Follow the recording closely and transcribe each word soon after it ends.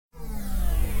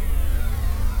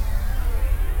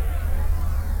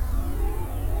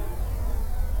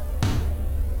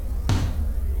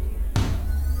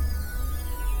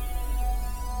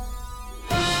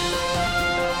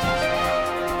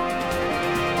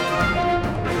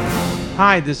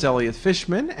Hi, this is Elliot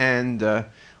Fishman, and we're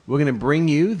going to bring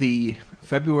you the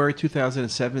February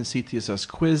 2007 CTisus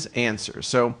quiz answers.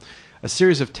 So, a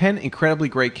series of 10 incredibly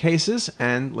great cases,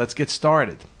 and let's get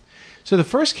started. So, the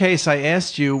first case I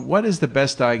asked you, what is the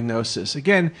best diagnosis?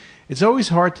 Again, it's always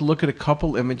hard to look at a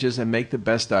couple images and make the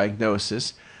best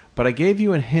diagnosis, but I gave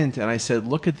you a hint and I said,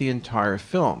 look at the entire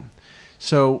film.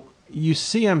 So, you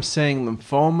see I'm saying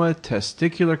lymphoma,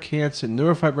 testicular cancer,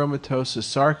 neurofibromatosis,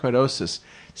 sarcoidosis.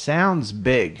 Sounds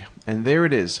big, and there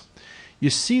it is. You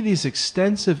see these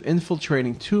extensive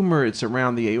infiltrating tumor. It's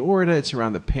around the aorta, it's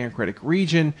around the pancreatic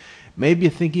region. Maybe you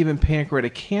think even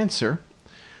pancreatic cancer.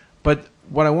 But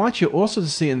what I want you also to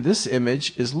see in this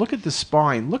image is look at the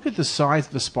spine. Look at the size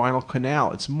of the spinal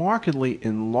canal. It's markedly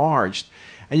enlarged.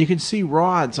 And you can see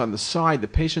rods on the side. The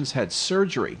patient's had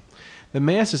surgery. The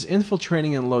mass is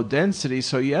infiltrating in low density,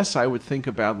 so yes, I would think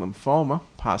about lymphoma,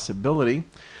 possibility.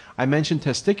 I mentioned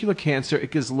testicular cancer.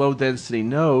 It gives low density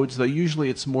nodes, though usually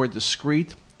it's more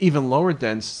discrete, even lower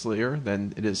density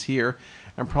than it is here,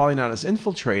 and probably not as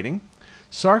infiltrating.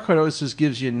 Sarcoidosis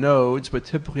gives you nodes, but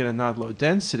typically they're not low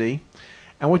density.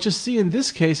 And what you see in this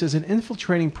case is an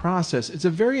infiltrating process. It's a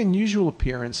very unusual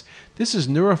appearance. This is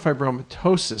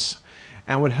neurofibromatosis.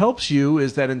 And what helps you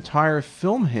is that entire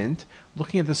film hint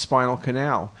looking at the spinal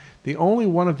canal. The only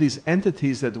one of these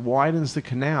entities that widens the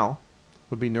canal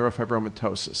would be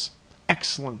neurofibromatosis.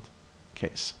 Excellent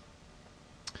case.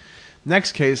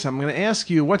 Next case, I'm going to ask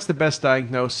you what's the best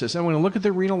diagnosis. I'm going to look at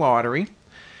the renal artery.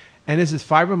 And is it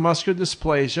fibromuscular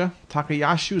dysplasia,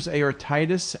 Takayasu's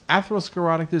aortitis,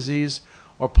 atherosclerotic disease,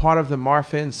 or part of the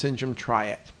Marfan syndrome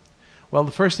triad? Well,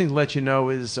 the first thing to let you know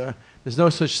is there's no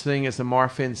such thing as the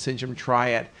Marfan syndrome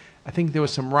triad. I think there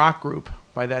was some rock group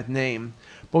by that name.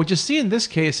 But what you see in this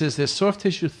case is there's soft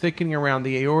tissue thickening around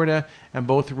the aorta and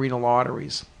both renal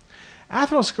arteries.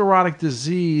 Atherosclerotic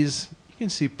disease, you can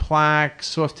see plaque,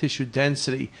 soft tissue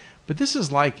density, but this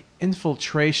is like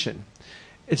infiltration.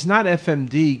 It's not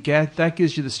FMD, that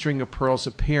gives you the string of pearls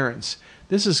appearance.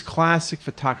 This is classic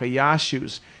for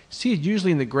Takayasu's. See it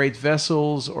usually in the great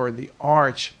vessels or in the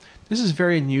arch. This is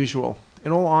very unusual.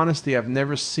 In all honesty, I've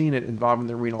never seen it involving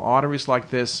the renal arteries like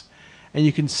this. And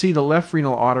you can see the left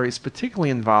renal artery is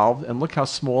particularly involved, and look how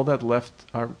small that left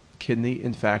kidney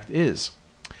in fact is.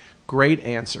 Great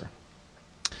answer.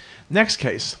 Next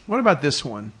case, what about this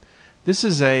one? This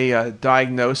is a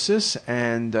diagnosis,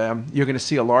 and you're going to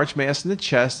see a large mass in the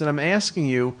chest, and I'm asking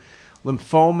you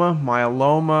lymphoma,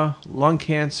 myeloma, lung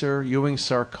cancer, Ewing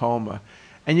sarcoma.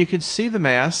 And you can see the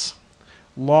mass,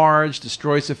 large,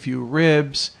 destroys a few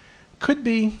ribs. Could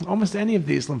be almost any of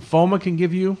these. Lymphoma can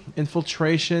give you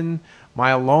infiltration,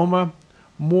 myeloma,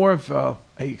 more of a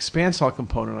expansile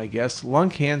component, I guess.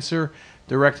 Lung cancer,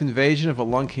 direct invasion of a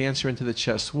lung cancer into the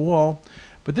chest wall.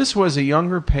 But this was a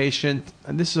younger patient,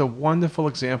 and this is a wonderful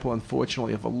example,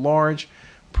 unfortunately, of a large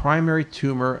primary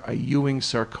tumor, a Ewing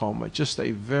sarcoma. Just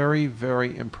a very,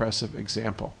 very impressive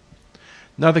example.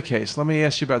 Another case, let me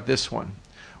ask you about this one.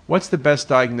 What's the best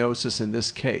diagnosis in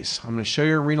this case? I'm going to show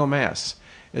you a renal mass.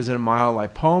 Is it a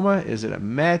myelolipoma? Is it a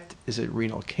MET? Is it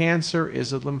renal cancer?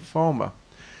 Is it lymphoma?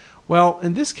 Well,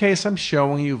 in this case, I'm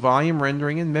showing you volume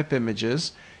rendering and MIP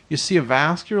images. You see a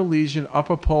vascular lesion,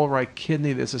 upper pole right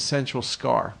kidney. There's a central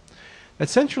scar. That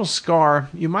central scar,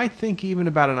 you might think even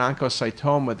about an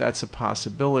oncocytoma. That's a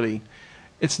possibility.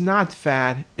 It's not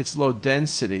fat. It's low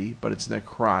density, but it's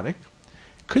necrotic.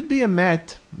 Could be a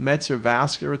MET. METs are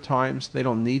vascular at times. They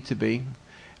don't need to be.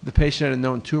 The patient had a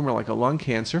known tumor like a lung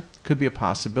cancer. Could be a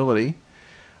possibility.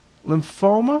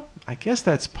 Lymphoma, I guess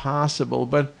that's possible,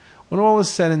 but when all is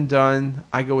said and done,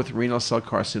 I go with renal cell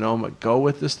carcinoma. Go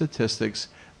with the statistics.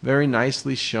 Very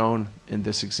nicely shown in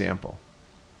this example.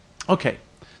 Okay,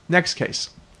 next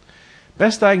case.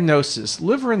 Best diagnosis.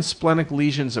 Liver and splenic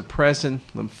lesions are present.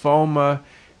 Lymphoma,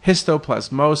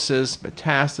 histoplasmosis,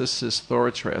 metastasis,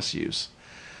 thoratrace use.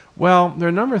 Well, there are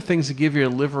a number of things that give you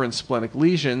liver and splenic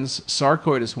lesions.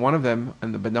 Sarcoid is one of them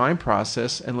in the benign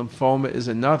process, and lymphoma is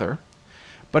another.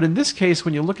 But in this case,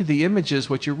 when you look at the images,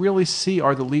 what you really see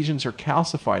are the lesions are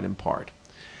calcified in part.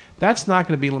 That's not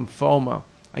going to be lymphoma.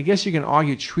 I guess you can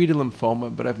argue treated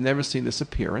lymphoma, but I've never seen this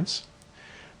appearance.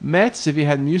 METs, if you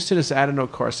had mucinous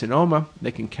adenocarcinoma,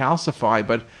 they can calcify,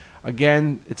 but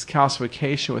again, it's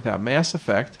calcification without mass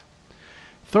effect.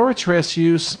 Thoratrace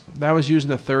use, that was used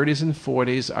in the 30s and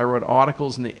 40s. I wrote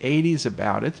articles in the 80s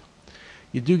about it.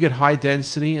 You do get high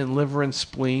density in liver and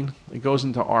spleen. It goes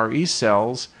into RE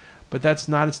cells, but that's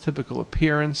not its typical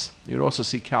appearance. You'd also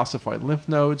see calcified lymph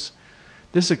nodes.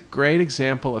 This is a great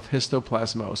example of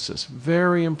histoplasmosis.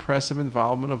 Very impressive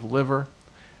involvement of liver,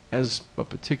 but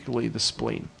particularly the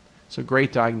spleen. So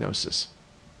great diagnosis.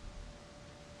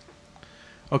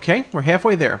 Okay, we're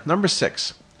halfway there. Number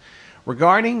 6.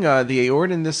 Regarding the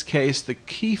aorta in this case, the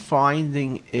key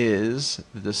finding is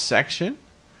the dissection,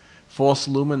 false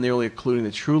lumen nearly occluding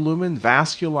the true lumen,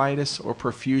 vasculitis, or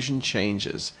perfusion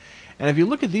changes. And if you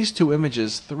look at these two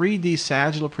images, 3D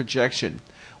sagittal projection,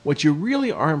 what you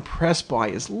really are impressed by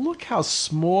is look how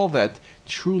small that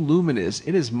true lumen is.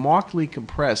 It is markedly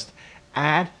compressed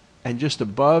at and just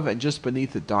above and just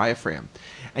beneath the diaphragm.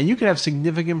 And you can have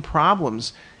significant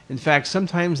problems. In fact,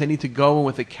 sometimes they need to go in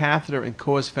with a catheter and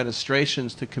cause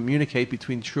fenestrations to communicate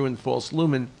between true and false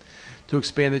lumen to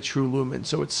expand the true lumen.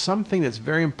 So it's something that's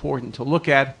very important to look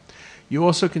at. You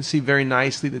also can see very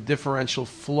nicely the differential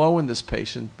flow in this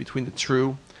patient between the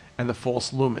true and the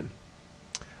false lumen.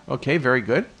 Okay, very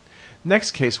good.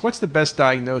 Next case, what's the best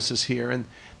diagnosis here? And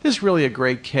this is really a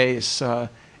great case.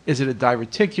 Is it a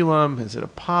diverticulum? Is it a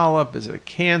polyp? Is it a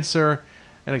cancer?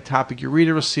 An ectopic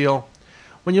ureterocele?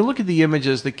 When you look at the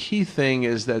images, the key thing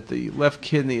is that the left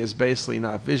kidney is basically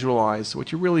not visualized. So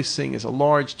what you're really seeing is a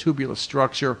large tubular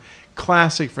structure,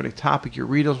 classic for an ectopic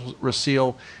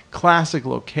ureterocele, classic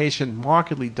location,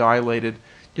 markedly dilated.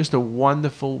 Just a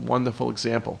wonderful, wonderful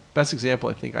example. Best example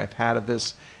I think I've had of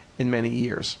this in many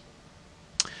years.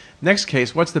 Next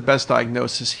case, what's the best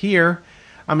diagnosis here?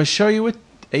 I'm going to show you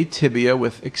a tibia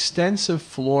with extensive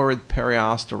florid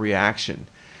periosteal reaction.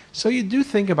 So you do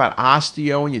think about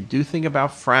osteo and you do think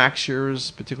about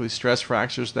fractures, particularly stress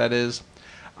fractures, that is.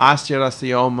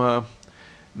 Osteodysteoma,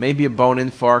 maybe a bone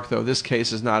infarct, though this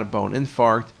case is not a bone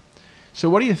infarct. So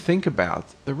what do you think about?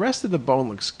 The rest of the bone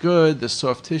looks good, the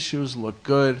soft tissues look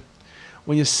good.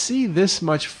 When you see this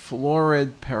much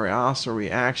florid periosteal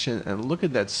reaction and look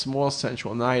at that small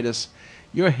central nidus,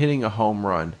 you're hitting a home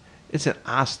run. It's an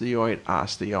osteoid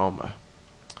osteoma.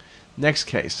 Next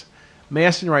case,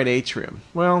 mass in right atrium.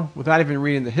 Well, without even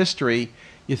reading the history,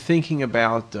 you're thinking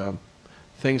about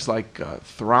things like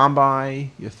thrombi,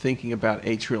 you're thinking about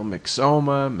atrial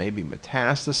myxoma, maybe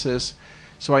metastasis.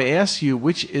 So I ask you,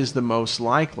 which is the most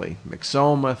likely?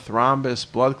 Myxoma, thrombus,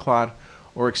 blood clot,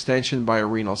 or extension by a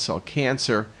renal cell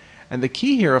cancer? And the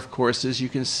key here, of course, is you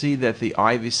can see that the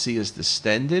IVC is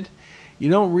distended. You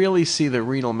don't really see the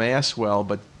renal mass well,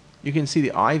 but you can see the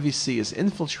IVC is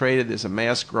infiltrated. There's a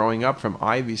mass growing up from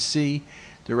IVC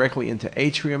directly into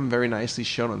atrium, very nicely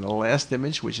shown on the last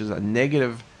image, which is a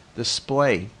negative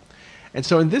display. And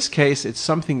so in this case, it's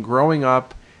something growing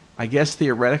up. I guess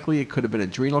theoretically it could have been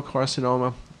adrenal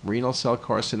carcinoma, renal cell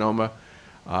carcinoma,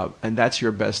 and that's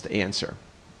your best answer.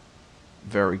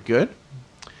 Very good.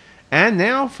 And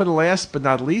now for the last but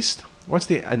not least, what's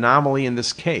the anomaly in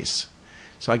this case?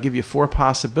 So I give you 4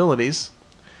 possibilities.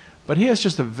 But here's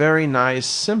just a very nice,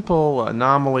 simple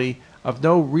anomaly of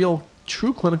no real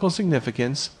true clinical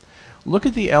significance. Look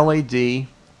at the LAD,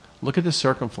 look at the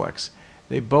circumflex.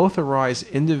 They both arise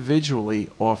individually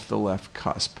off the left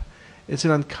cusp. It's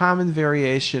an uncommon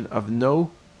variation of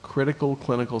no critical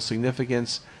clinical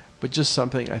significance, but just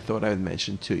something I thought I'd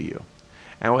mention to you.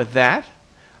 And with that,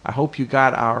 I hope you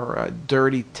got our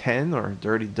dirty 10 or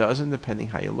dirty dozen, depending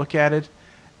how you look at it.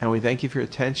 And we thank you for your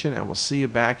attention, and we'll see you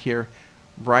back here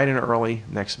bright and early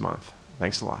next month.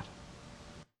 Thanks a lot.